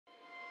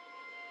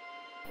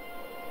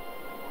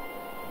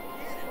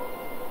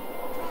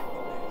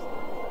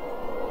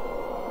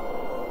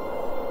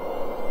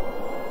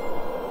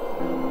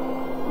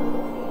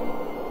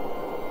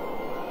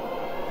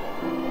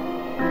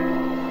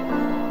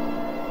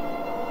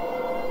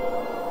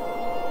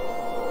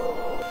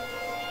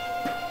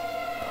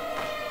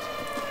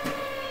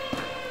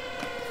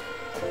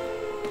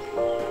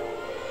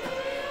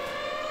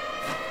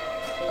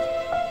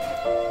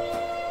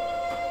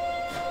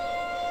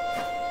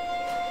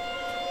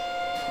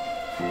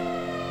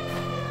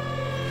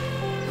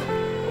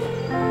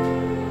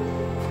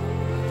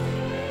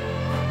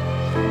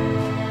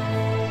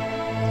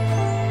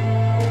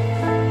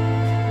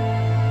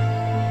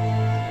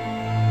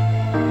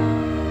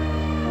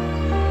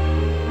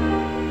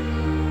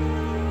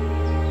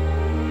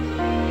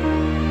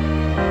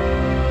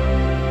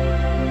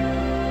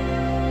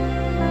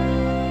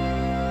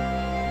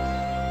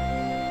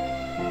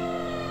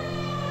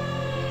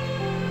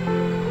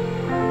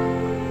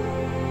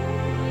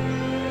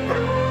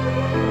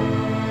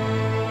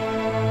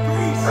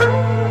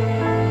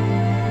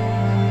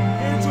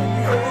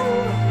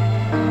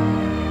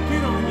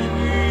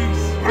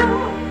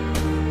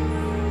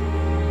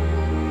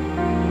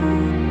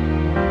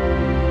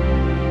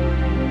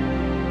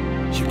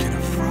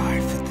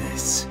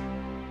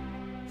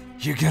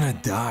You're gonna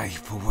die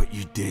for what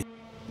you did.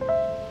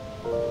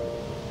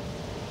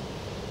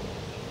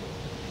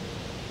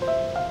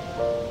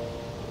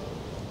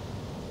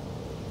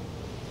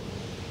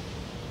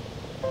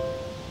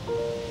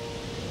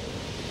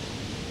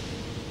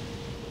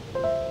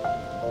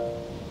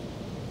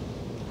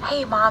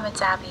 Hey Mom,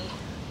 it's Abby.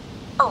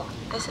 Oh,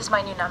 this is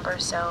my new number,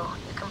 so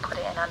you can put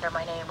it in under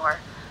my name or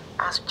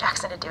ask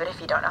Jackson to do it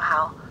if you don't know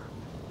how.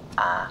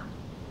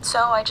 So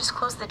I just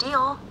closed the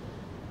deal.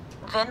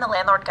 Vin, the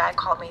landlord guy,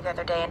 called me the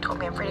other day and told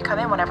me I'm free to come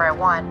in whenever I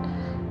want.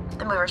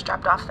 The movers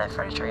dropped off the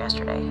furniture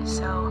yesterday,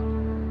 so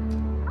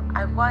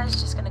I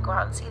was just gonna go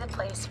out and see the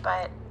place,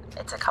 but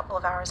it's a couple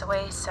of hours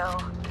away, so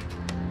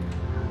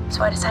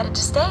I decided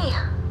to stay.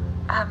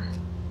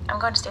 I'm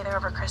going to stay there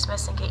over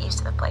Christmas and get used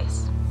to the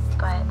place,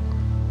 but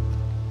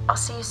I'll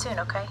see you soon,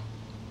 okay?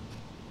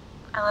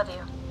 I love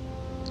you.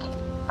 Okay,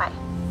 bye.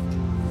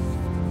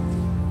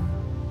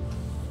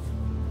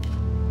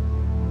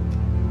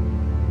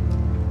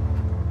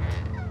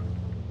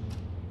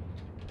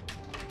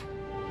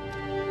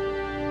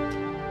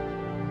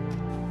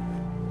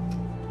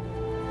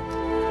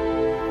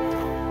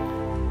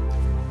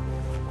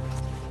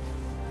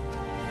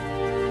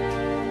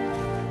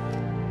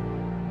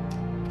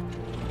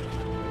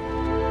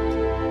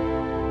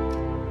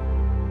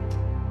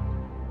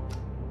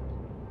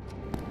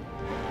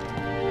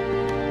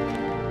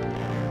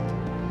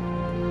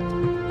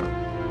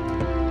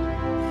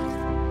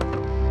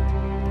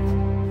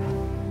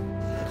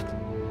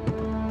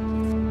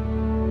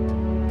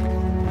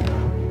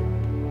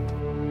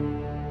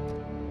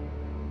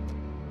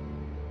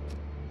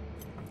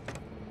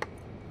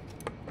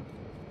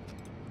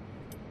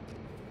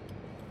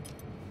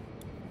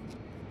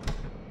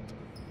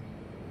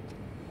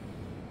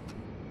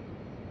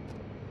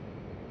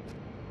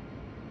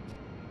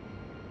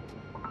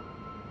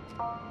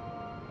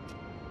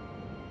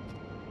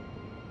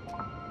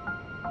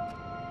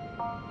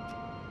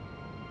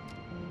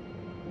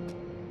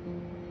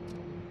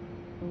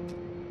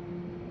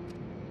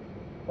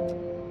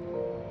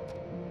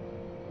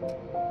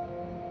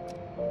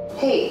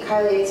 Hey,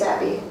 Kylie, it's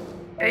Abby.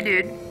 Hey,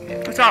 dude.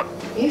 What's up?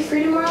 Are you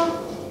free tomorrow?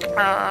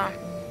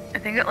 I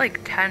think at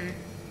like 10.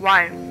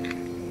 Why?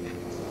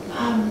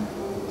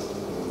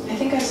 I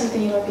think I have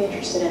something you might be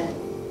interested in.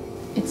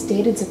 It's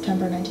dated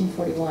September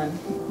 1941.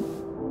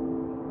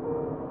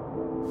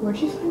 Where'd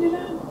you find it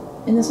at?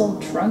 In this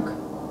old trunk.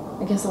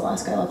 I guess the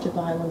last guy left it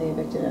behind when they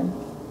evicted him.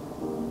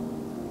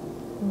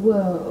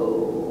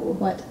 Whoa.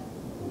 What?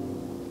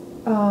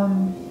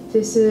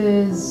 This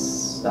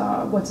is,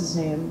 what's his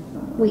name?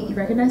 Wait, you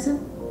recognize him?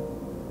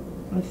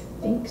 I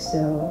think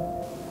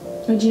so.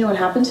 Oh, do you know what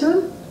happened to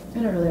him? I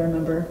don't really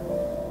remember.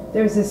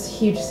 There was this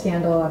huge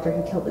scandal after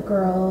he killed the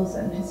girls,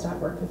 and his dad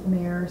worked with the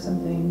mayor or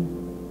something.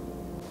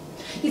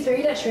 He's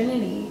buried at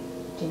Trinity.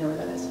 Do you know where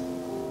that is?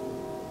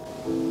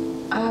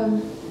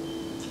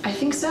 I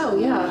think so,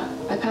 yeah.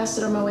 I passed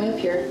it on my way up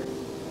here.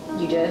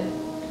 You did?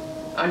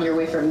 On your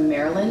way from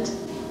Maryland?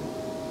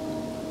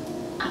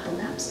 Apple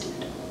Maps, dude.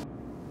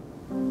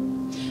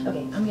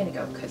 Okay, I'm gonna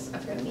go because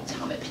I've got to meet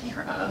Tom at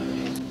Panera.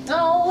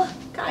 Oh,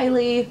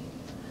 Kylie.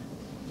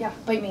 Yeah,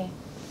 bite me.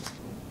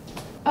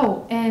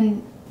 Oh,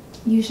 and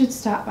you should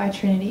stop by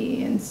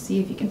Trinity and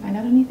see if you can find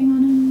out anything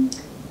on him.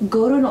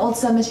 Go to an old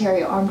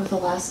cemetery armed with a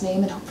last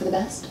name and hope for the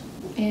best.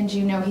 And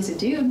you know he's a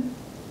dude.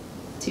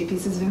 2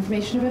 pieces of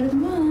information are better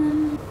than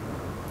 1.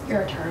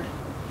 You're a turd.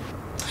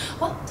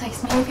 Well,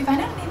 text me if you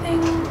find out anything.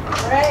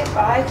 All right,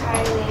 bye,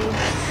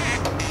 Kylie.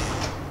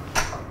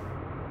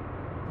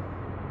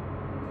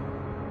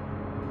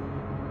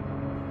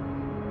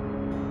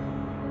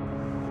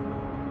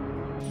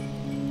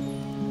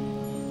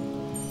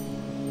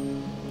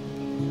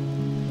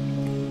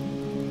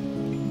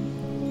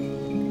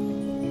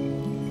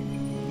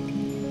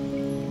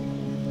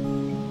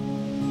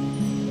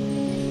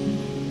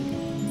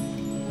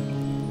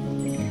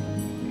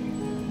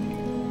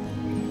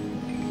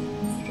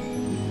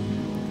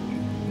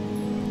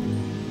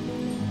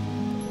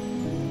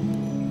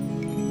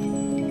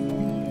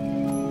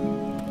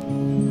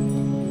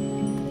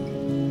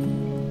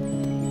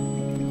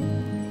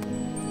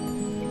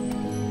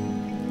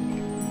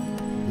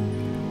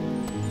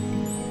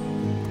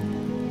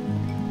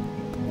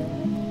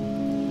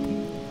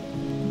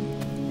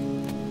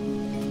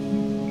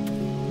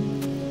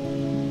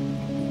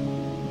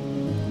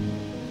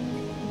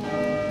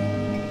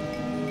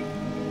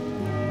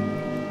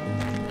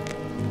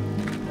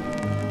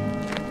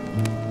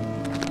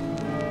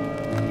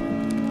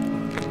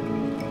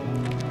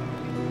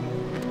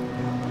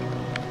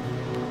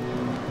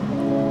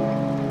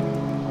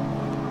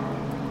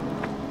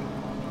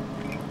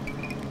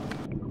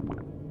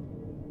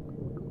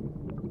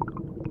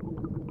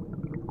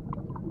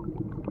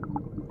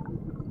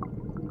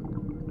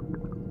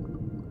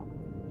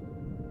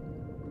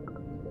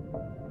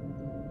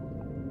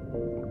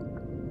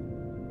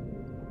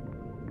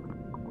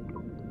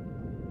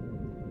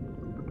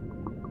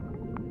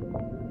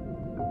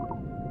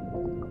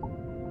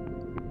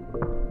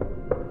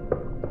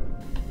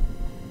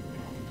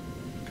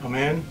 Come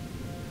in.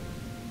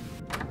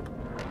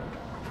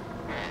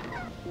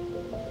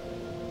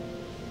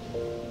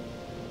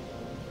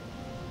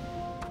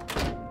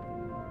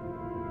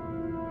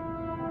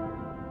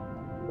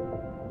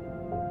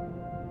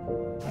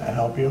 Can I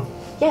help you?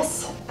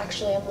 Yes,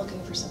 actually, I'm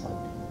looking for someone.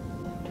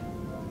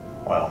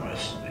 Well,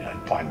 miss,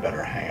 I'd find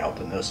better hangout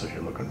than this if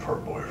you're looking for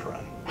a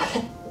boyfriend.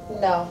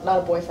 No, not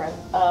a boyfriend.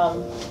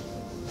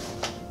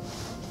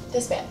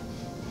 This man.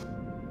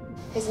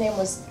 His name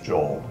was...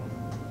 Joel.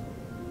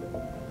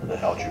 Where the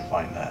hell did you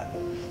find that?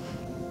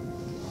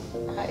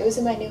 It was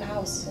in my new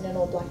house in an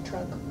old black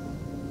truck.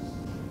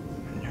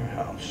 In your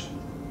house?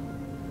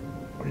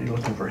 What are you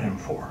looking for him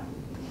for?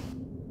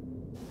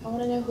 I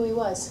want to know who he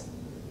was.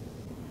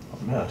 Oh,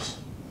 miss.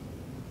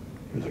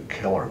 He was a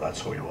killer, that's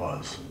who he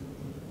was.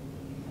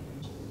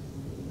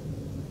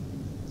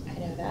 I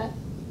know that,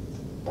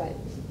 but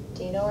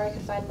do you know where I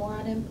could find more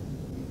on him?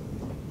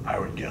 I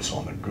would guess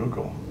on the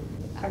Google.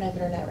 I don't have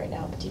internet right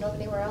now, but do you know of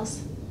anywhere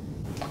else?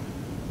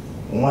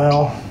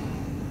 Well,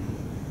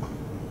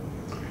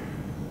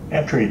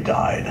 after he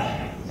died,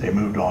 they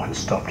moved all his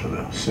stuff to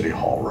the City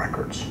Hall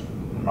records.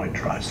 Might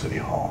try City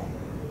Hall.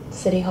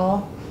 City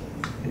Hall?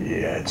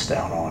 Yeah, it's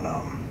down on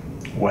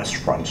West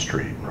Front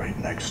Street, right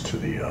next to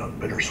the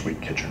Bittersweet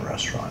Kitchen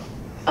restaurant.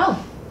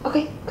 Oh,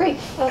 okay, great.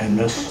 And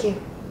miss, thank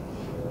you.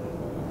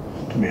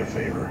 do me a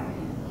favor.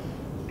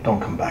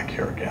 Don't come back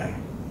here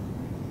again.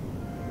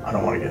 I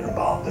don't want to get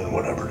involved in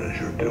whatever it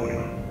is you're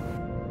doing.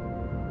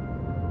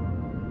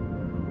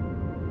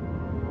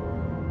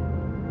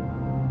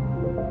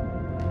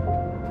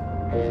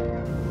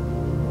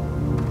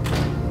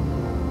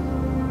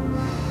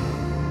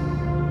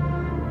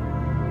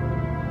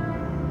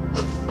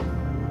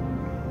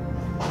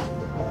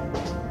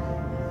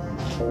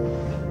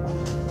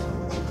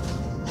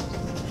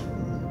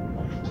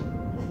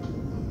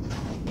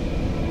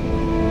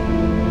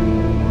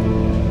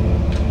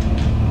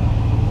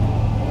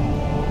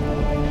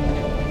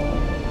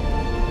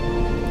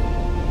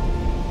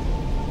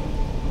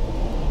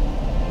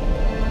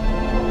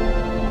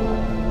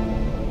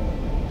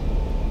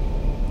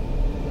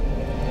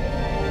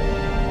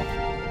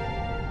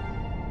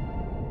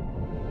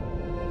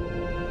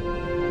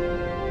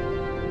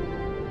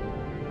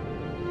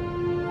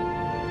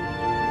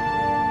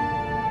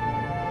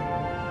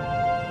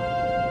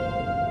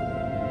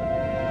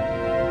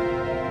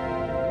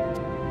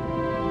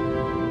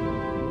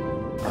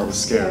 I was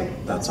scared,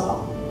 that's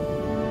all.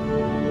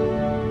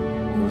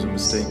 It was a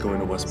mistake going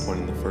to West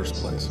Point in the first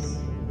place.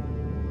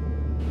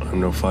 I'm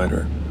no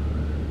fighter.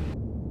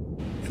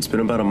 It's been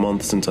about a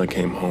month since I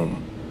came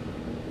home.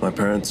 My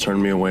parents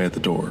turned me away at the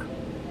door.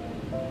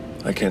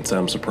 I can't say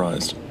I'm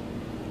surprised.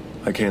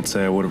 I can't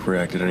say I would have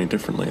reacted any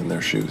differently in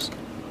their shoes.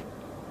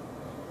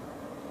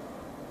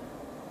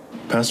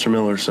 Pastor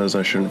Miller says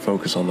I shouldn't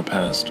focus on the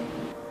past.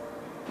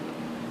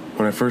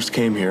 When I first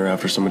came here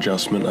after some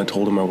adjustment, I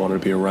told him I wanted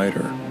to be a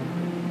writer.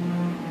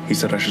 He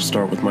said I should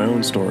start with my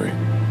own story,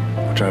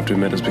 which I have to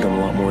admit has become a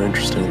lot more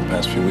interesting in the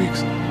past few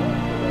weeks.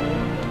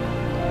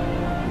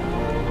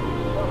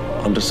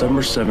 On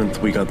December 7th,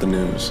 we got the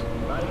news.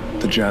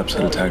 The Japs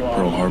had attacked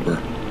Pearl Harbor.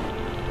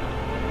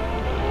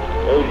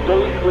 A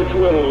date which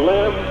will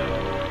live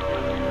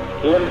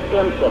in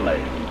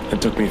infamy. It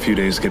took me a few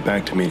days to get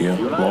back to media,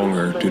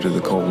 longer due to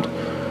the cold,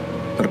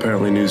 but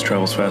apparently news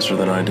travels faster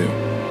than I do.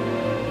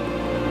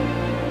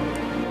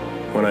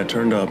 When I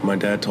turned up, my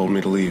dad told me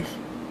to leave.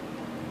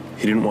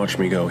 He didn't watch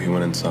me go, he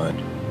went inside,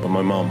 but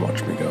my mom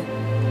watched me go.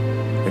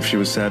 If she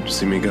was sad to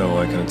see me go,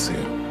 I couldn't see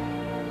it.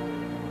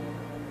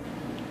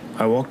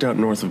 I walked out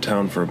north of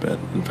town for a bit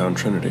and found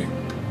Trinity.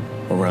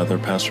 Or rather,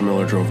 Pastor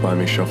Miller drove by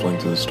me shuffling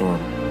through the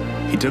storm.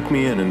 He took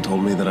me in and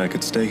told me that I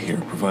could stay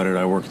here, provided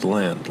I worked the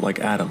land, like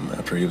Adam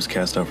after he was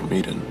cast out from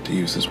Eden, to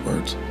use his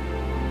words.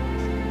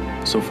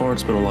 So far,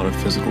 it's been a lot of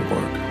physical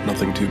work,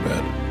 nothing too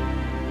bad.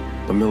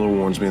 But Miller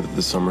warns me that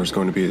this summer is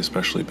going to be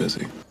especially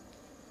busy.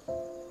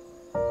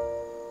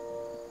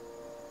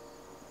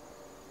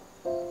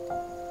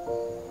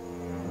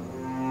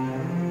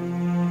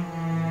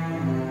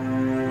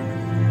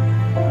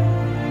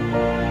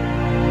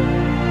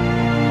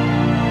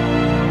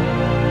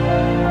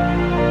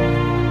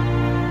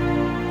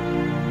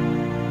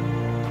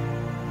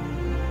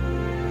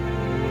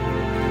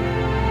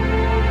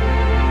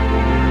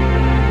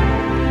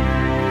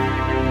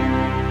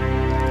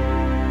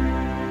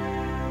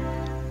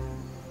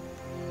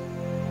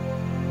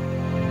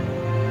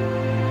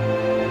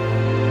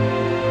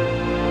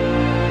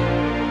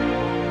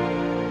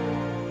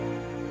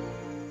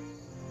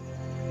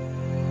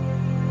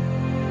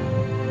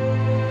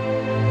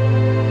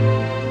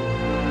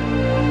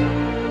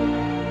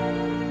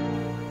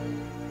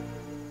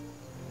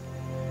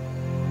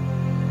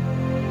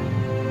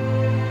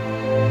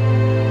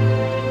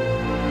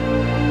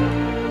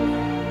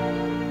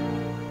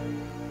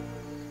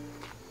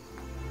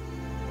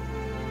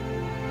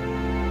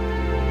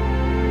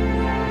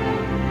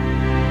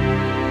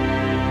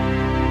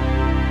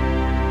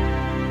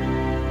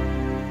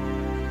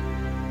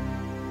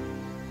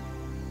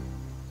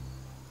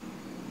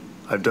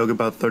 I've dug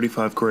about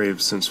 35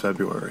 graves since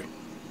February.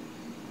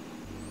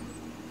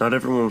 Not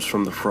everyone was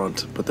from the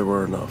front, but there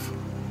were enough.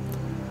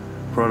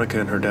 Veronica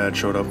and her dad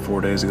showed up 4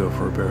 days ago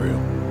for a burial.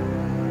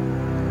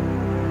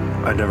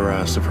 I never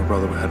asked if her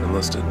brother had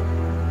enlisted.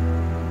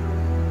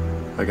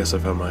 I guess I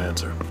found my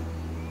answer.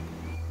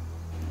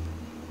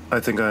 I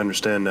think I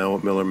understand now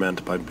what Miller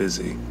meant by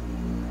busy.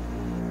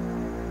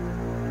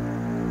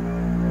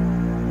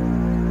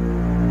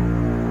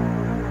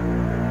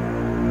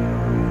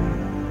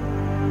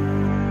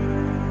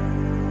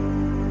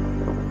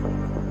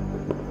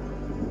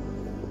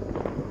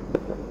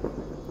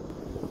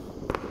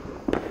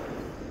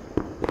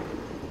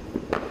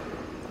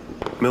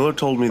 Miller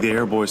told me the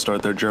air boys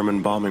start their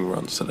German bombing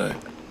runs today.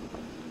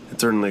 It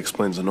certainly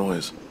explains the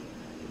noise.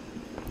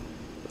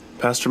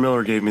 Pastor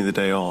Miller gave me the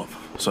day off,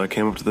 so I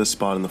came up to this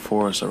spot in the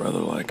forest I rather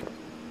like.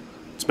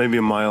 It's maybe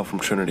a mile from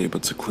Trinity,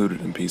 but secluded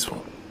and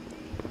peaceful.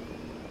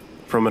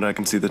 From it I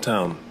can see the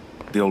town,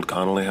 the old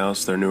Connolly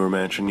house, their newer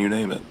mansion, you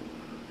name it.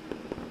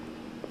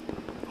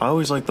 I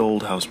always liked the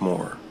old house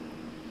more.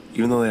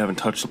 Even though they haven't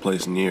touched the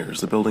place in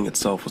years, the building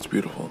itself was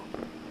beautiful.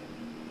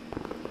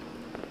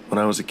 When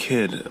I was a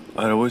kid,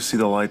 I'd always see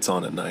the lights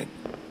on at night,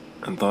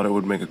 and thought it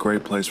would make a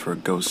great place for a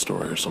ghost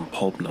story or some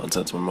pulp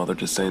nonsense my mother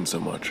disdained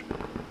so much.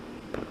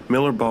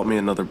 Miller bought me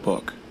another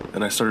book,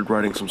 and I started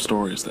writing some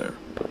stories there.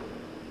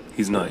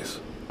 He's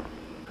nice.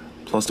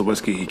 Plus the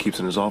whiskey he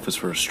keeps in his office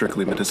for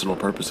strictly medicinal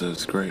purposes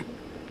is great.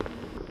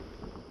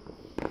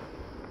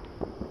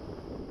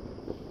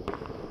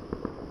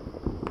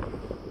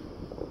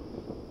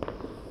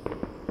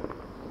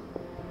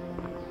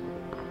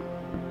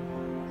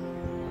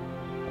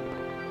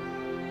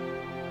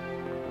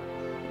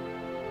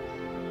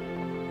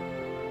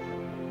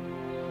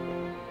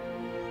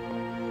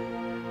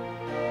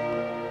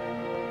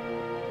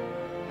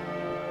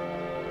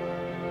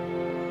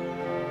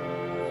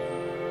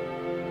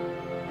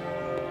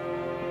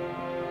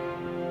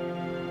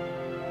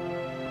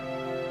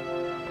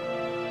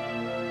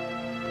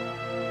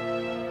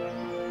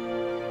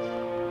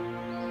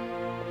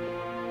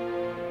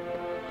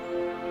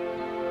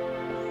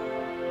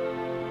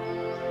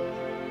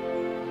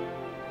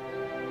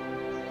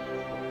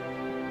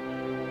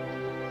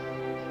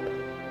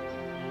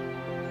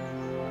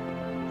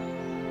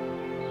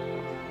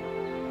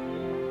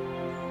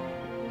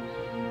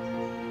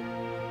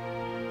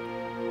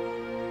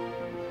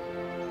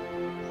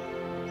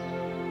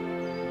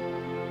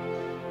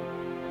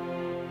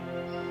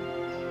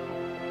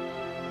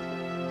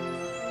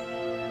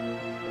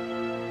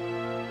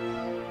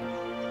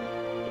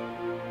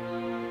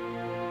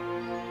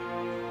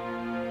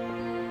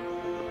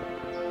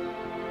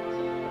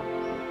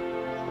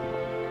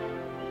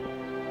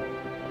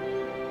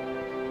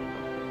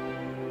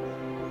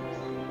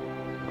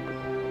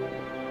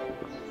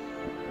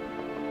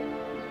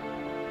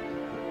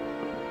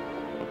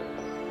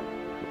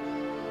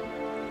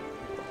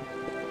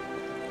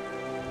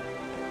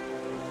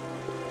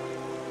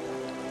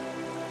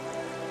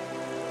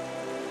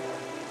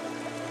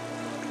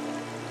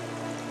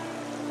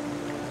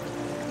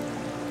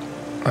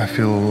 I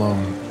feel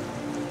alone.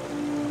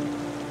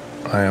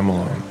 I am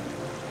alone.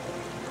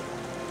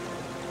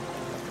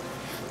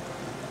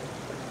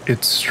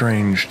 It's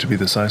strange to be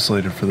this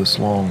isolated for this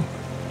long.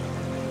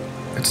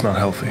 It's not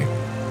healthy.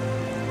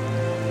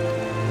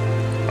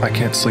 I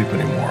can't sleep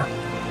anymore.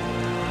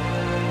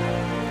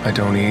 I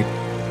don't eat.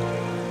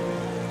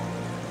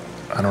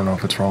 I don't know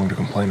if it's wrong to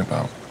complain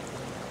about.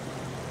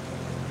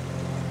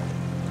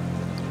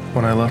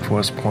 When I left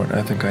West Point,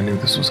 I think I knew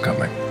this was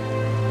coming.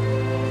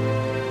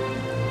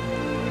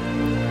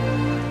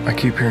 I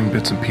keep hearing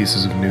bits and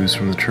pieces of news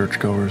from the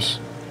churchgoers,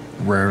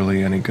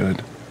 rarely any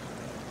good.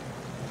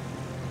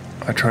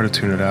 I try to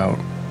tune it out.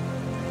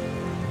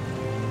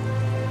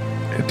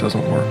 It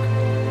doesn't work.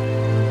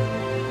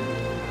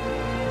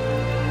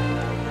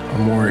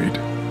 I'm worried.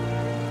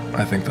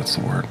 I think that's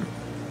the word.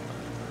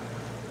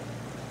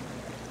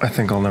 I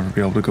think I'll never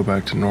be able to go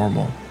back to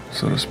normal,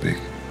 so to speak.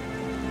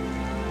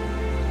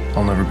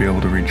 I'll never be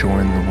able to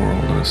rejoin the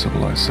world in a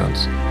civilized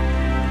sense.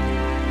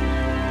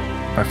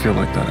 I feel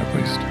like that at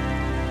least.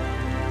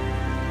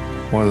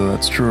 Whether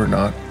that's true or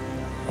not,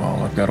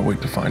 well, I've got to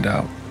wait to find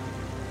out.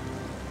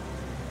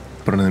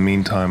 But in the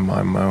meantime,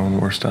 I'm my own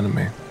worst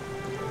enemy.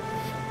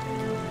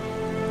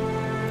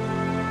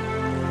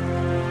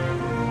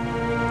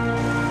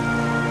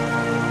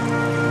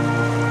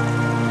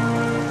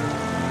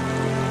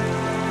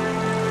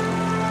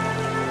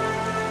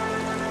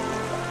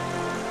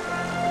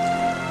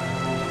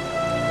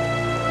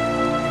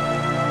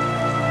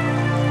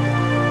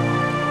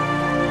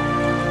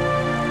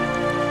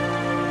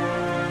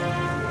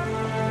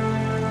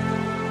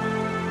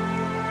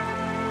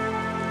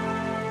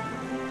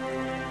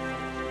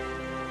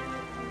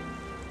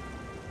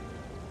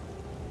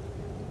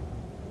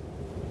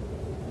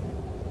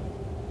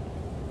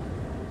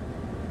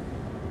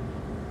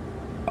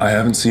 I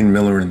haven't seen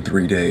Miller in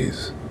 3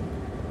 days.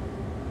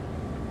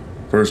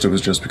 First it was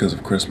just because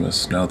of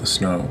Christmas, now the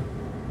snow.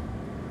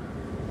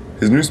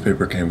 His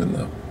newspaper came in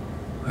though.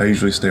 I I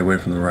usually stay away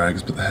from the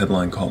rags, but the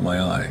headline caught my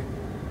eye.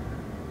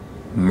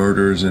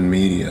 Murders in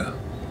media.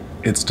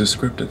 It's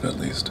descriptive, at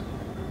least.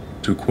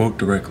 To quote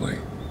directly,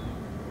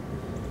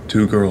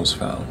 2 girls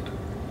found,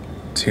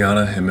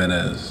 Tiana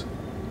Jimenez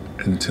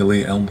and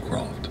Tilly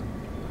Elmcroft.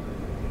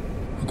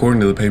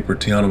 According to the paper,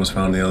 Tiana was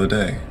found the other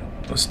day,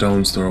 a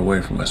stone's throw away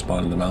from my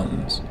spot in the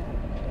mountains.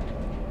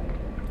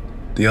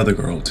 The other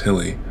girl,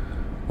 Tilly,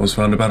 was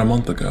found about a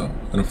month ago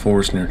in a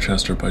forest near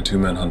Chester by 2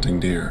 men hunting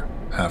deer,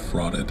 half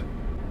rotted.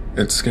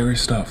 It's scary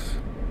stuff,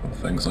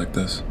 things like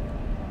this.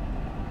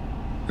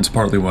 It's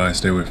partly why I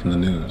stay away from the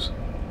news.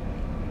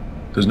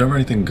 There's never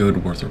anything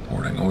good worth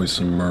reporting, always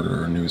some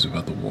murder or news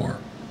about the war.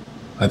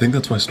 I think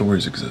that's why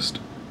stories exist.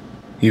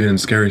 Even in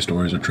scary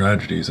stories or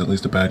tragedies, at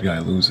least a bad guy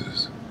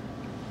loses.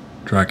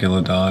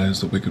 Dracula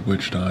dies, the Wicked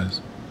Witch dies.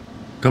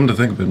 Come to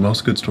think of it,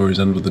 most good stories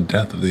end with the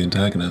death of the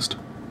antagonist.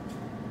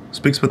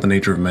 Speaks about the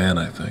nature of man,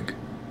 I think.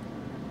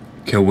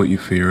 Kill what you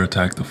fear,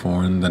 attack the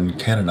foreign, then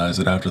canonize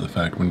it after the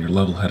fact when you're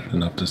level-headed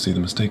enough to see the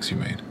mistakes you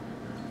made.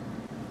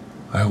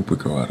 I hope we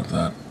grow out of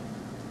that.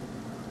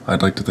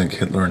 I'd like to think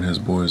Hitler and his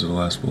boys are the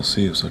last we'll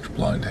see of such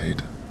blind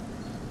hate.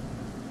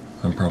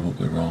 I'm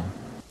probably wrong.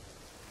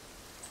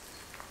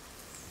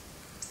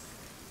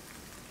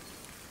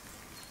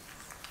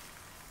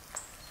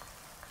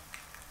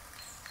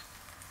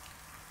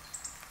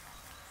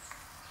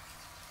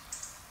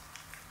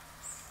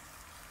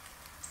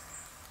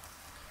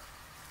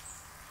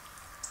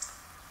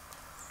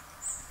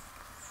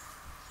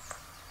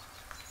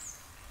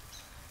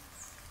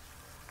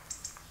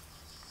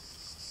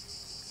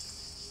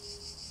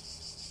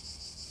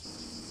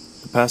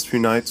 The past few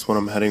nights, when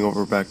I'm heading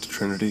over back to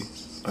Trinity,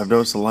 I've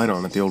noticed a light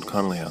on at the old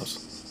Connolly house.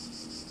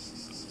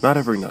 Not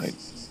every night,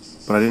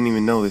 but I didn't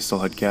even know they still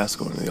had gas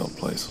going in the old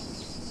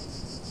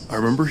place. I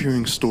remember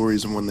hearing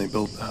stories of when they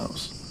built the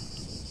house.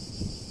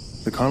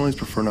 The Connollys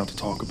prefer not to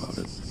talk about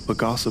it, but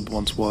gossip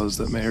once was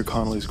that Mayor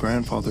Connolly's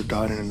grandfather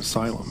died in an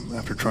asylum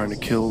after trying to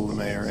kill the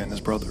mayor and his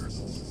brother.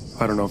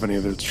 I don't know if any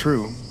of it's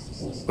true,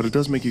 but it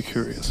does make you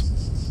curious.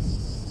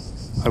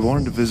 I've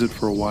wanted to visit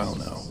for a while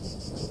now.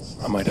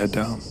 I might head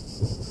down.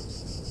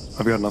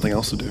 I've got nothing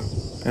else to do,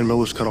 and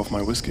Miller's cut off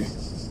my whiskey.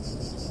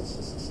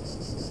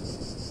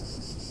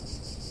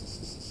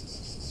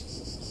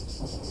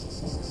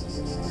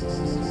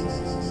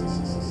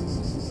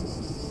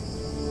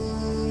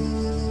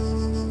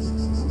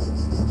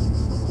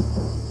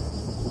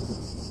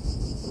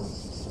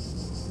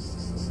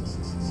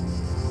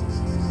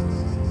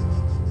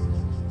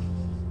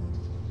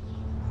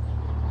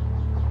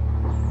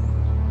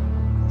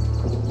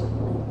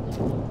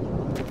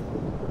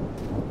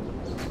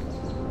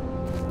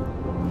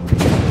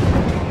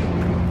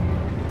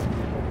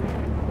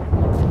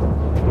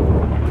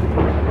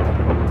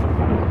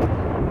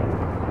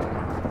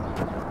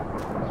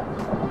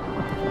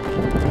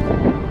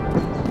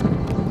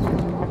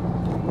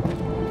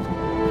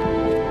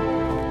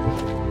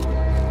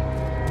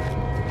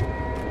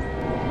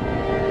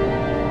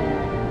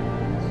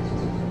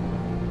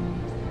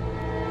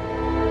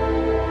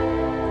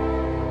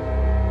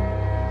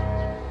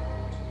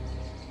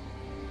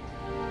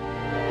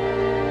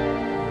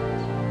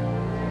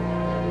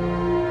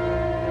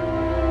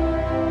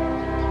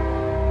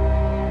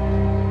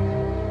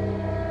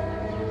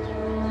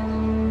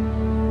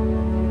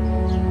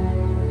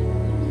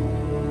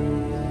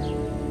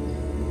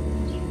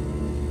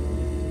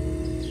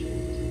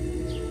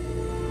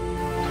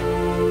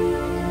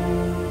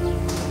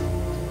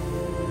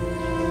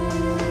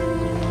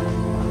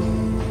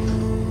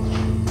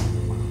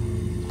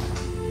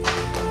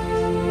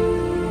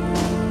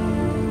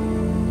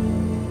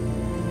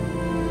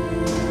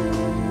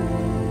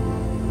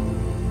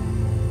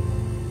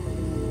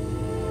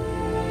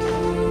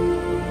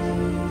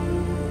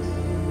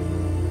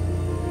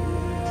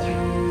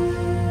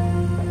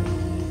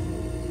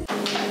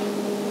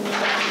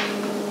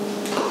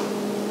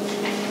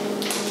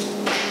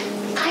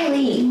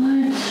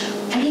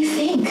 What do you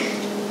think?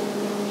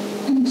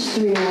 It's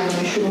 3 a.m.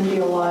 I shouldn't be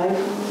alive.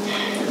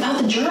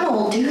 About the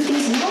journal, dude,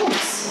 these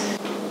notes.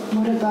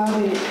 What about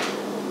it?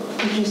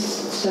 It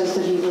just says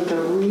that he lived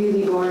a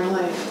really boring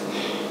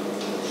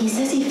life. He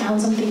says he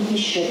found something he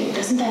shouldn't.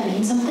 Doesn't that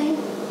mean something?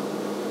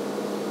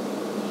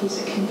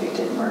 He's a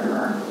convicted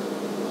murderer.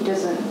 He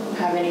doesn't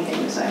have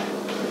anything to say.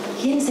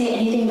 He didn't say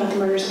anything about the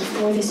murders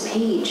before this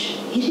page.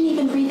 He didn't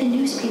even read the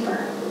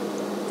newspaper.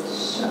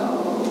 So,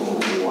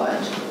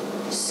 what?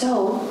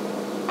 So,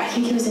 I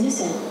think he was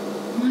innocent.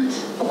 What?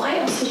 Why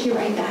else would he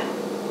write that?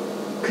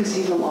 Because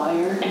he's a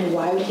liar. And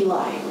why would he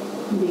lie?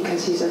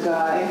 Because he's a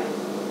guy.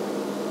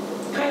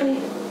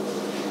 Kylie.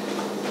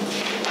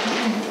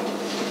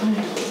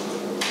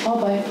 I'll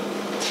bite.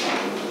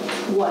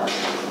 What?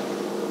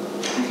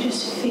 I could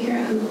just figure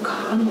out who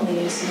Connolly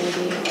is,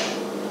 maybe.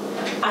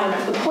 I don't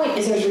know. The point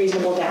is there's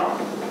reasonable doubt.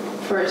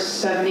 For a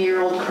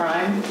 70-year-old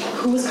crime?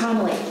 Who was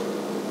Connolly?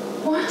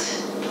 What?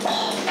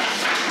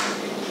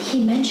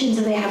 He mentions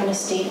that they have an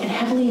estate and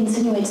heavily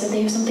insinuates that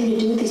they have something to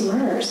do with these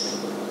murders.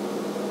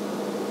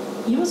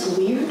 You know what's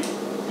weird?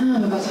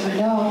 I'm about to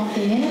find out.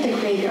 The man at the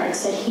graveyard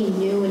said he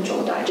knew when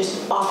Joel died,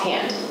 just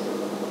offhand.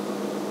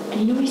 And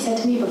you know what he said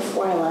to me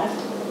before I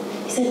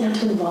left? He said not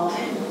to involve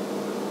him.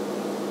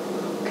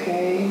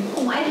 Okay.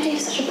 Why did he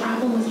have such a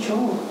problem with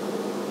Joel?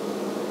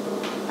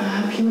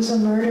 He was a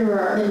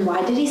murderer. Then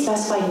why did he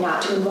specify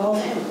not to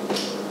involve him?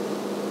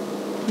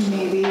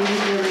 Maybe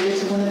he's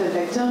related to one of the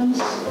victims?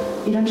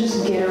 You don't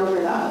just get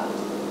over that.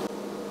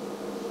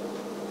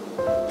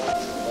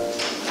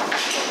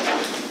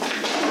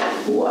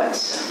 What?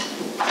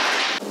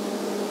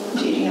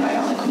 Dude, you know I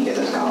don't like when you get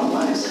those goblin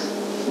eyes.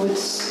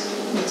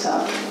 What's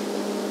up?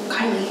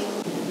 Kylie,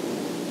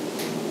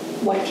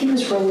 what if he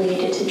was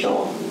related to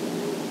Joel?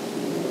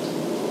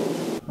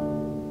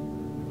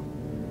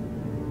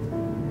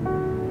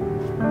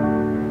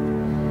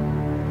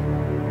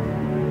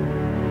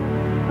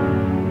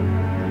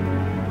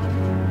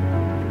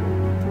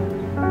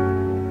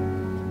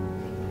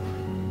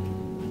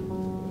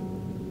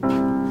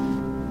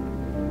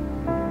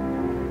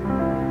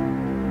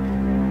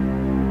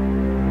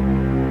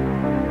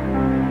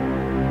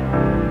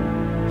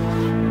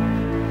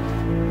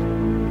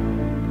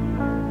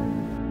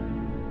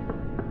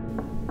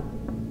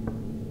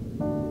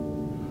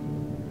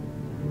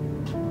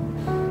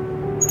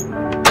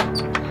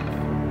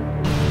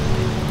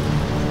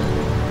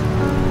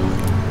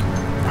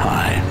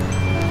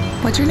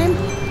 What's your name?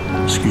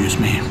 Excuse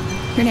me.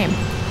 Your name.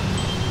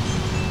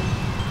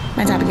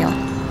 Mine's Abigail.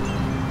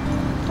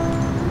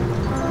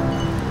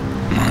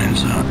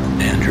 Mine's,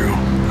 Andrew.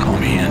 Call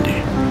me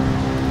Andy.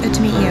 Good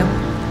to meet you.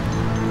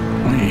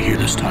 Why are you here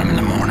this time in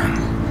the morning?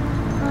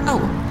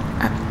 Oh,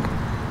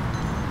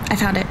 I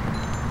found it.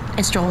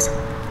 It's Joel's.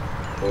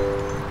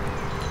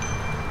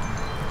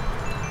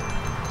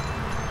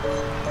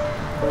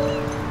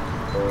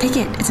 Take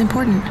it. It's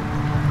important.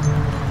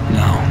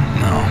 No.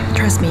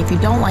 Trust me, if you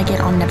don't like it,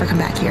 I'll never come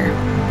back here.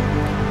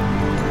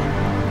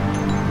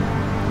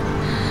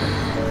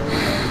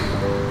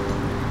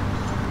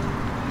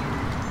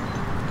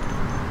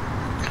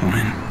 Come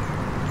in.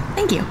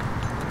 Thank you.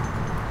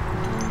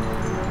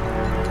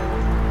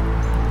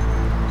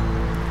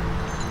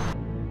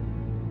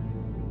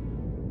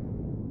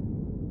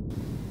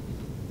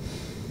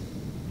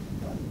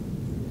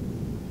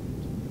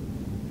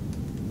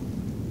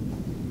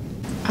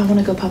 I want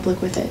to go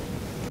public with it.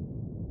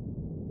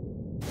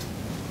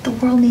 The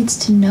world needs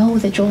to know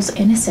that Joel's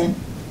innocent.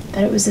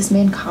 That it was this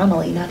man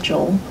Connolly, not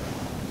Joel.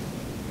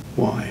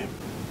 Why?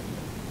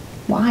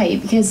 Why?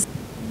 Because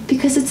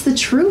it's the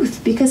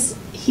truth. Because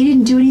he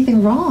didn't do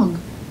anything wrong.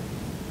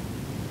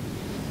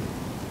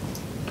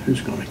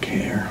 Who's gonna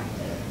care?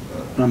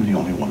 I'm the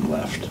only one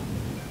left.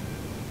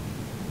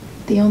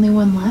 The only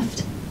one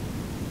left?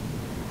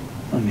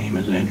 My name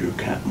is Andrew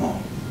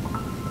Catmull.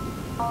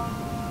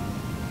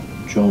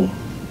 Joel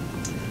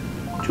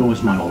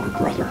is my older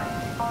brother.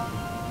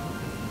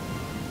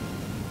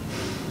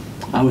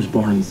 I was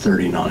born in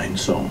 '39,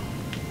 so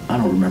I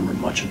don't remember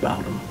much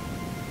about him.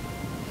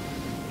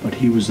 But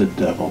he was the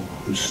devil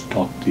who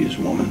stalked these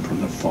women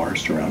from the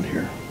forest around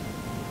here.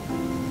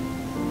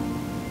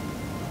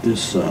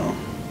 This,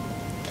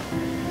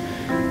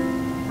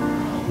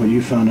 what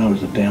you found out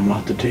is a damn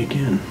lot to take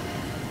in.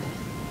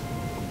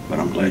 But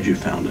I'm glad you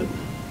found it.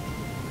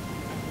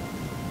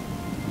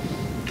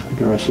 I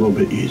can rest a little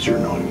bit easier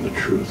knowing the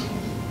truth.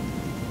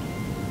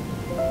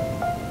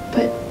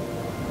 But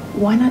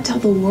why not tell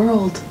the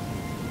world?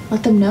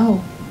 Let them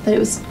know that it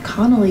was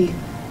Connolly.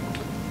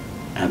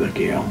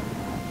 Abigail.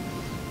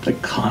 The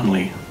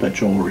Conley that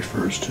Joel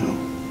refers to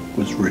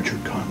was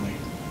Richard Conley.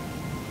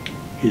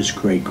 His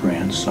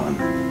great-grandson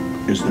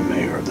is the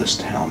mayor of this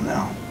town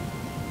now.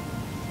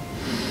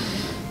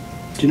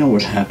 Do you know what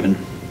would happen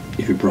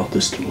if you brought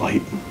this to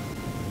light?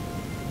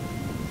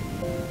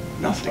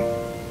 Nothing.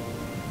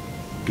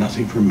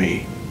 Nothing for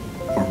me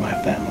or my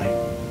family.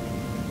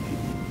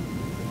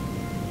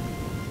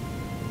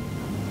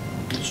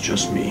 It's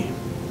just me.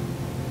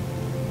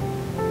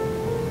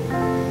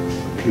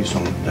 Please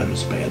don't look at that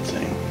as a bad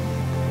thing.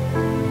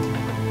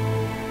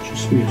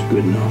 Just me is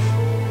good enough.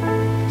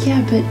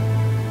 Yeah, but...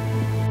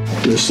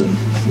 Listen,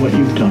 what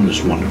you've done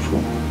is wonderful.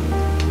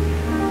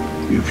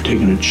 You've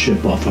taken a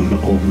chip off an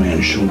old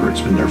man's shoulder. It's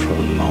been there for a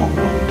long,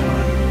 long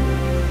time.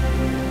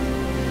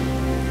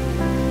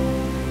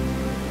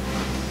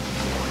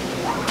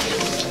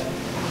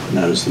 And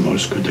that is the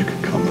most good that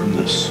could come from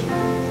this.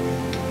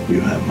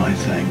 You have my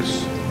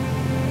thanks,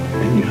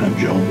 and you have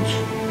Joel's.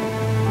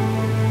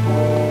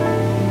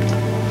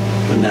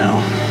 But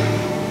now,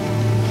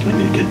 I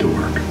need to get to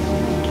work.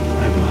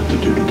 I have a lot to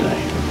do today.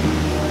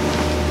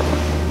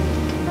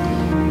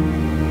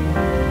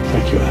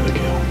 Thank you,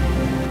 Abigail.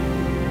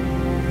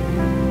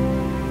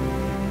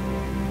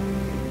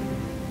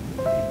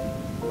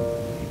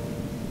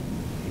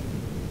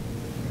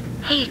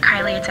 Hey,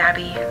 Kylie, it's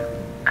Abby.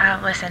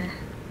 Listen,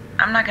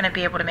 I'm not gonna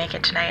be able to make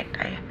it tonight.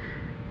 I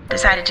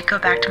decided to go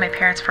back to my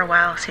parents for a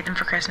while, see them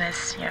for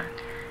Christmas, you know.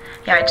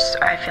 Yeah,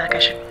 I feel like I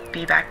should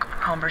be back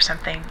home or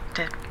something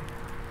to,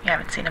 I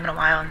haven't seen them in a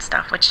while and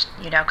stuff, which,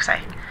 you know, because I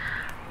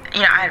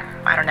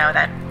don't know,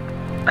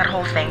 that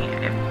whole thing,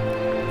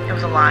 It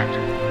was a lot.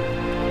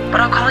 But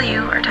I'll call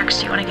you or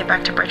text you when I get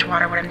back to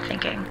Bridgewater what I'm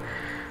thinking.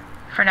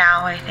 For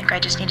now, I think I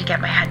just need to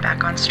get my head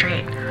back on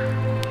straight.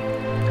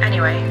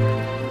 Anyway,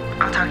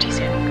 I'll talk to you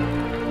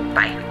soon.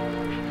 Bye.